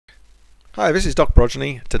Hi, this is Doc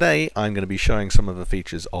Progeny. Today I'm going to be showing some of the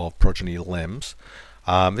features of Progeny LIMS.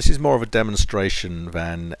 This is more of a demonstration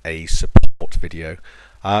than a support video.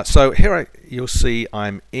 So here you'll see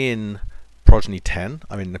I'm in Progeny 10.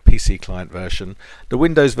 I'm in the PC client version. The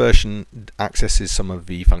Windows version accesses some of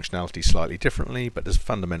the functionality slightly differently, but the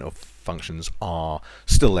fundamental functions are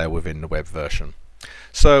still there within the web version.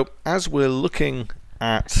 So as we're looking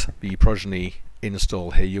at the Progeny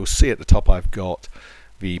install here, you'll see at the top I've got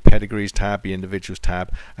the pedigrees tab, the individuals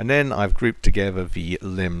tab, and then I've grouped together the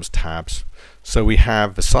limbs tabs. So we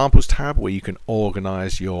have the samples tab where you can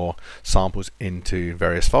organize your samples into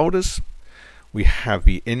various folders. We have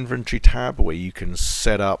the inventory tab where you can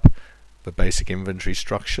set up the basic inventory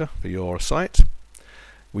structure for your site.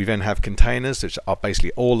 We then have containers, which are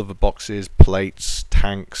basically all of the boxes, plates,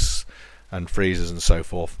 tanks, and freezers and so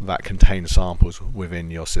forth that contain samples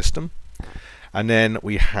within your system. And then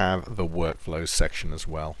we have the workflows section as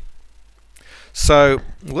well. So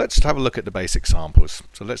let's have a look at the basic samples.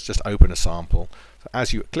 So let's just open a sample. So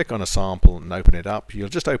as you click on a sample and open it up, you'll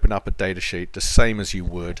just open up a data sheet the same as you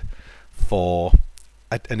would for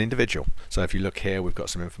an individual. So if you look here, we've got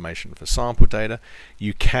some information for sample data.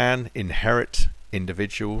 You can inherit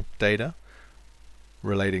individual data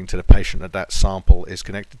relating to the patient that sample is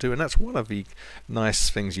connected to, and that's one of the nice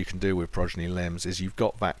things you can do with Progeny LIMS is you've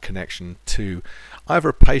got that connection to either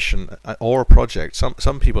a patient or a project.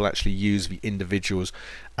 Some people actually use the individuals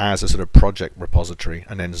as a sort of project repository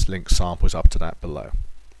and then just link samples up to that below.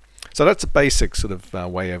 So that's a basic sort of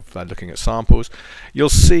way of looking at samples. You'll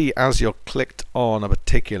see as you're clicked on a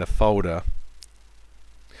particular folder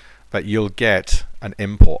that you'll get an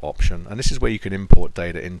import option, and this is where you can import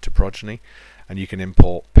data into Progeny. And you can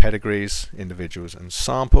import pedigrees, individuals, and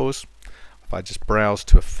samples. If I just browse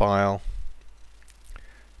to a file,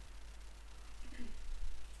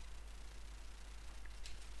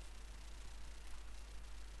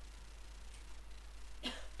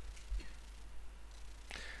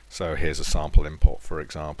 so here's a sample import, for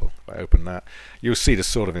example. If I open that, you'll see the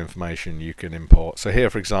sort of information you can import. So here,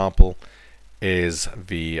 for example, is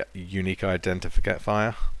the unique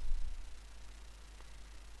identifier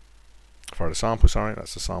for the sample. Sorry,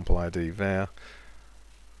 that's the sample ID there.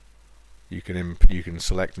 You can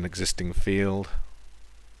select an existing field,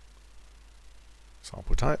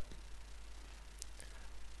 sample type.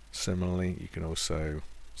 Similarly, you can also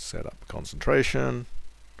set up concentration,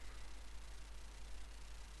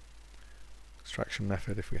 extraction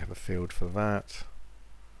method if we have a field for that.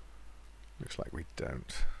 Looks like we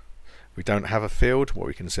don't. If we don't have a field, what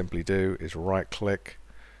we can simply do is right click,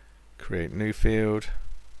 create new field,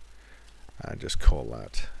 and just call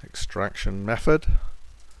that extraction method.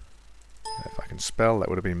 If I can spell, that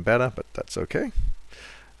would have been better, but that's okay.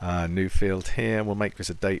 New field here, we'll make this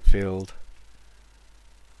a date field.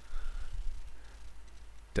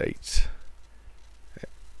 Date. Yeah.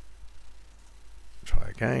 Try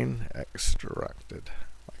again, extracted,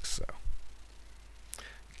 like so.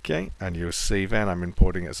 Okay, and you'll see then I'm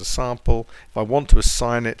importing it as a sample. If I want to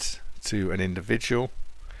assign it to an individual,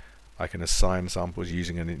 I can assign samples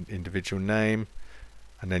using an individual name,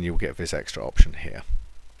 and then you'll get this extra option here.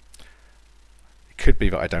 It could be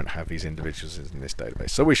that I don't have these individuals in this database,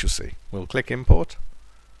 so we shall see. We'll click import.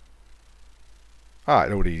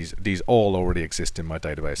 These all already exist in my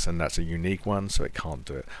database, and that's a unique one, so it can't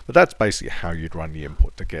do it. But that's basically how you'd run the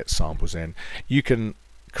import to get samples in. You can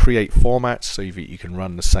create formats so that you can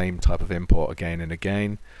run the same type of import again and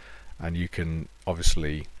again, and you can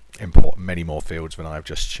obviously import many more fields than I've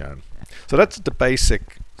just shown. So that's the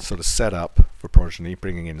basic sort of setup for Progeny,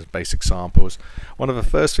 bringing in basic samples. One of the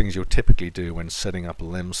first things you'll typically do when setting up a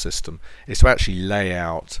LIMS system is to actually lay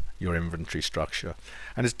out your inventory structure.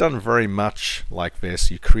 And it's done very much like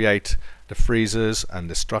this. You create the freezers and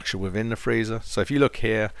the structure within the freezer. So if you look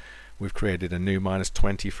here, we've created a new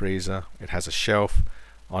 -20 freezer. It has a shelf.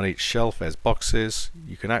 On each shelf there's boxes.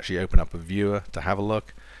 You can actually open up a viewer to have a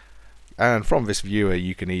look. And from this viewer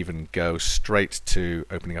you can even go straight to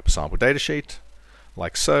opening up a sample data sheet,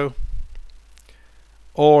 like so.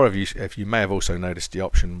 Or if you may have also noticed, the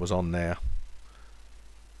option was on there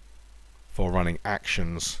for running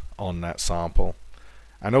actions on that sample.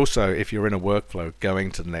 And also if you're in a workflow,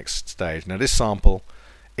 going to the next stage. Now this sample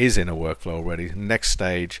is in a workflow already. The next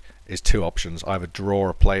stage is two options: either draw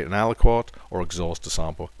a plate and aliquot or exhaust a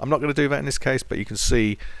sample. I'm not going to do that in this case, but you can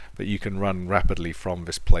see that you can run rapidly from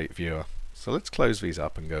this plate viewer. So let's close these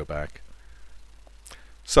up and go back.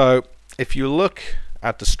 So if you look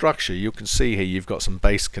at the structure, you can see here you've got some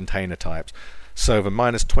base container types. So the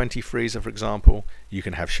 -20 freezer, for example, you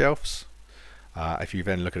can have shelves. If you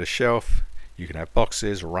then look at a shelf, you can have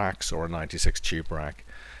boxes, racks, or a 96 tube rack.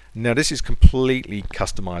 Now this is completely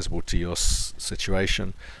customizable to your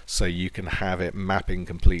situation, so you can have it mapping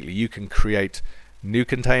completely. You can create new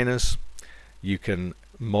containers, you can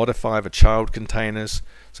modify the child containers,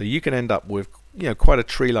 so you can end up with quite a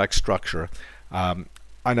tree-like structure.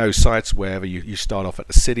 I know sites where you start off at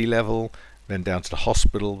the city level, then down to the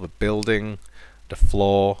hospital, the building, the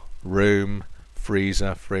floor, room,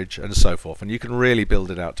 freezer, fridge, and so forth, and you can really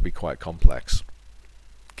build it out to be quite complex.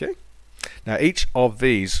 Okay, now each of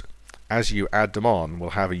these, as you add them on,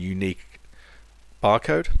 will have a unique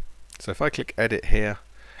barcode. So if I click edit here,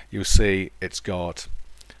 you'll see it's got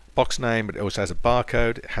box name, but it also has a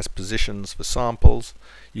barcode. It has positions for samples.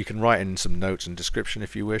 You can write in some notes and description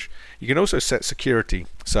if you wish. You can also set security,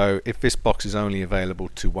 so if this box is only available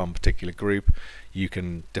to one particular group, you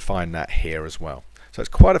can define that here as well. So it's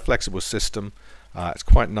quite a flexible system. It's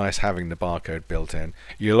quite nice having the barcode built in.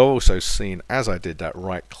 You'll also see, as I did that,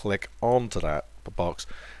 right click onto that box,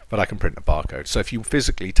 but I can print a barcode. So if you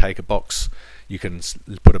physically take a box, you can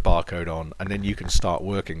put a barcode on, and then you can start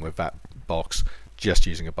working with that box just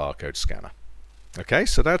using a barcode scanner. Okay,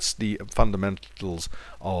 so that's the fundamentals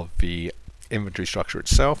of the inventory structure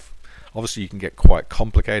itself. Obviously you can get quite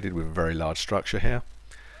complicated with a very large structure here.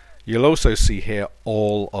 You'll also see here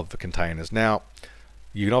all of the containers. Now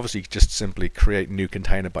you can obviously just simply create new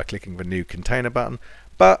container by clicking the new container button,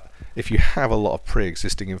 but if you have a lot of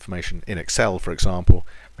pre-existing information in Excel, for example,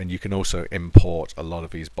 then you can also import a lot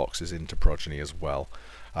of these boxes into Progeny as well.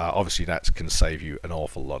 Obviously that can save you an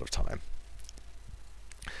awful lot of time.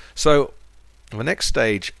 So the next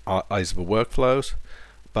stage is the workflows,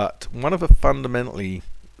 but one of the fundamentally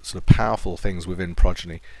sort of powerful things within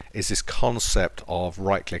Progeny is this concept of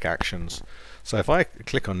right-click actions. So if I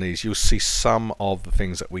click on these, you'll see some of the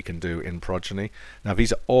things that we can do in Progeny. Now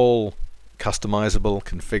these are all customizable,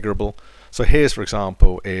 configurable. So here's, for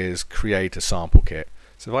example, is create a sample kit.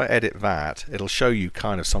 So if I edit that, it'll show you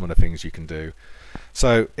kind of some of the things you can do.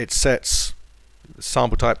 So it sets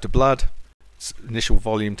sample type to blood, initial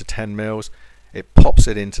volume to 10 mils. It pops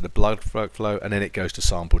it into the blood workflow, and then it goes to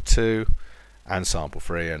sample 2 and sample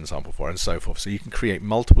 3 and sample 4 and so forth. So you can create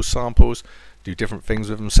multiple samples, do different things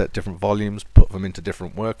with them, set different volumes, put them into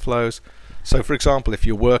different workflows. So for example, if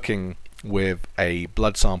you're working with a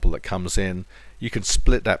blood sample that comes in, you can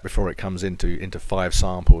split that before it comes into 5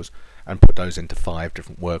 samples and put those into 5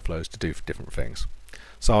 different workflows to do different things.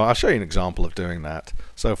 So I'll show you an example of doing that.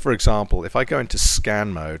 So for example, if I go into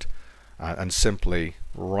scan mode and simply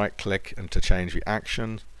right click and to change the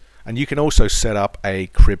action, and you can also set up a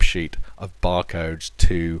crib sheet of barcodes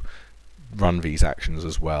to run these actions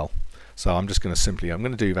as well. So I'm just going to I'm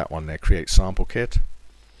going to do that one there, create sample kit,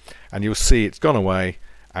 and you'll see it's gone away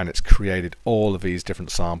and it's created all of these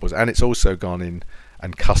different samples, and it's also gone in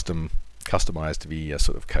and customized the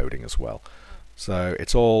sort of coding as well. So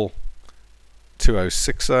it's all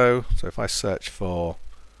 2060. So if I search for,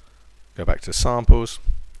 go back to samples,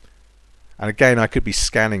 and again I could be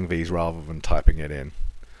scanning these rather than typing it in.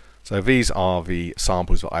 So these are the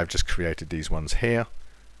samples that I've just created, these ones here,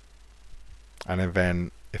 and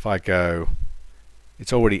then if I go,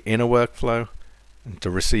 it's already in a workflow, and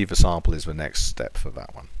to receive a sample is the next step for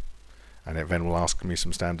that one, and it then will ask me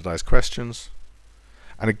some standardized questions.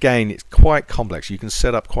 And again, it's quite complex. You can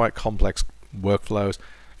set up quite complex workflows.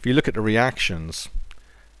 If you look at the reactions,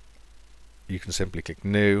 you can simply click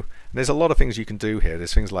new, and there's a lot of things you can do here.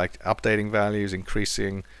 There's things like updating values,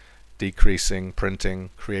 increasing, decreasing,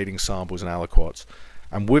 printing, creating samples and aliquots,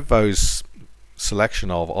 and with those selection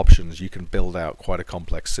of options you can build out quite a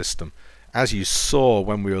complex system. As you saw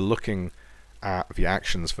when we were looking at the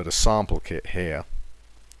actions for the sample kit here,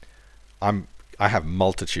 I have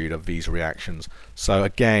multitude of these reactions. So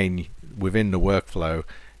again, within the workflow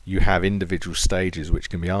you have individual stages which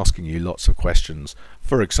can be asking you lots of questions.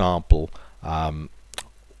 For example,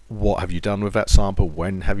 what have you done with that sample,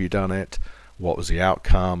 when have you done it, what was the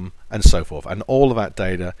outcome, and so forth. And all of that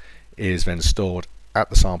data is then stored at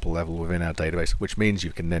the sample level within our database, which means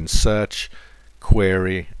you can then search,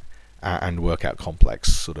 query, and work out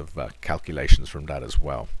complex sort of calculations from that as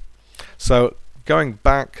well. So going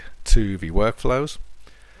back to the workflows,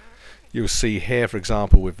 you'll see here, for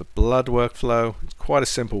example, with the blood workflow, it's quite a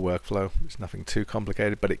simple workflow. It's nothing too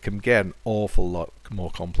complicated, but it can get an awful lot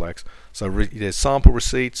more complex. So there's sample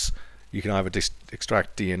receipts. You can either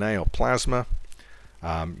extract DNA or plasma.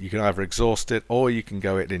 You can either exhaust it, or you can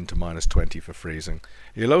go it into -20 for freezing.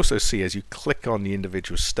 You'll also see as you click on the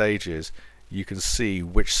individual stages, you can see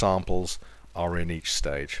which samples are in each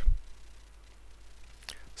stage.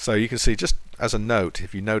 So you can see, just as a note,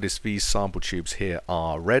 if you notice these sample tubes here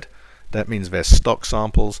are red, that means they're stock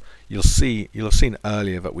samples. You'll have seen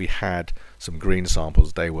earlier that we had some green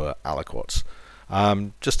samples. They were aliquots.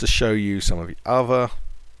 Just to show you some of the other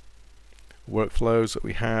workflows that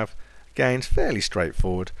we have, again, it's fairly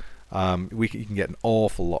straightforward. You can get an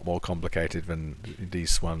awful lot more complicated than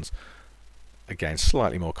these ones. Again,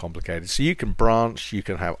 slightly more complicated. So you can branch, you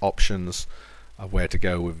can have options of where to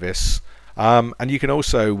go with this, and you can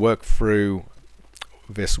also work through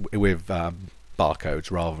this with barcodes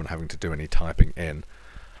rather than having to do any typing in.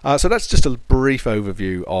 So that's just a brief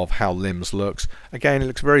overview of how LIMS looks. Again, it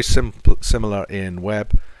looks very similar in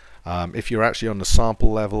web. If you're actually on the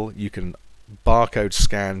sample level, you can barcode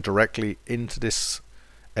scan directly into this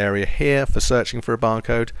area here for searching for a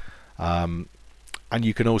barcode, and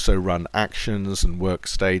you can also run actions and work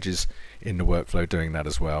stages in the workflow doing that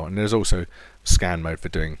as well. And there's also scan mode for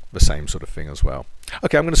doing the same sort of thing as well.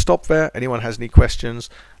 Okay, I'm going to stop there. Anyone has any questions,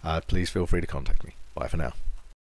 please feel free to contact me. Bye for now.